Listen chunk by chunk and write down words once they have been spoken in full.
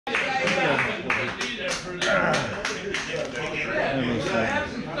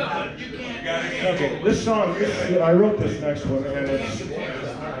Okay, this song, I wrote this next one, and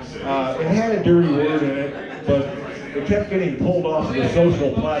it had a dirty word in it, but it kept getting pulled off the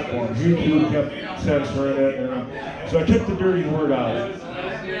social platforms. YouTube kept censoring it, and so I took the dirty word out,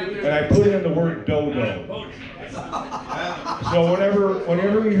 and I put in the word dodo. So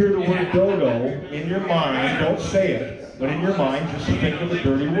whenever you hear the word dodo, in your mind, don't say it, but in your mind, just think of a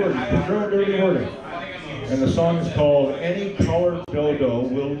dirty word. You put your own dirty word in. And the song is called Any Color Dodo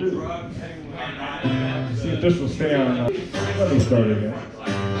Will Do. See if this will stay on. Let me start again.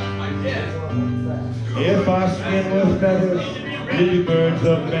 If I skin with feathers, little birds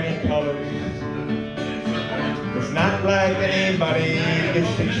of many colors, it's not like anybody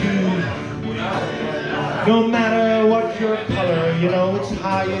gets to choose. No matter what your color, you know it's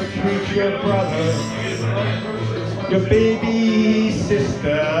how you treat your brother, your baby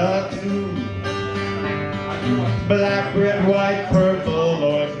sister too. Black, red, white, purple,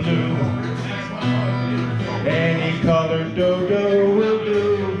 or blue. Any color dodo will do.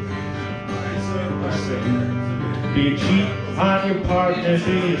 Do you cheat on your partner?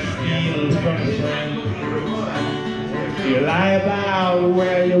 Do you steal from a friend? Do you lie about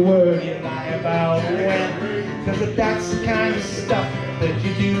where you were? Do you lie about when? Cause that's the kind of stuff that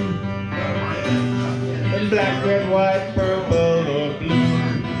you do. And black, red, white, purple, or blue.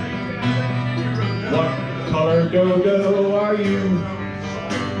 What color dodo are you?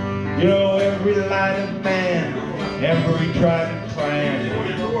 You know every line of man, every tribe and clan,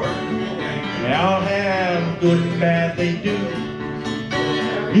 they all have good and bad they do.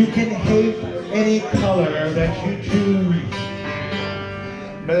 You can hate any color that you choose,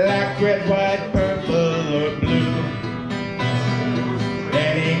 black, red, white, purple, or blue.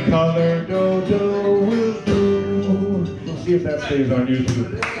 Any color dodo will do. We'll see if that stays on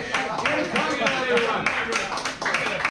YouTube.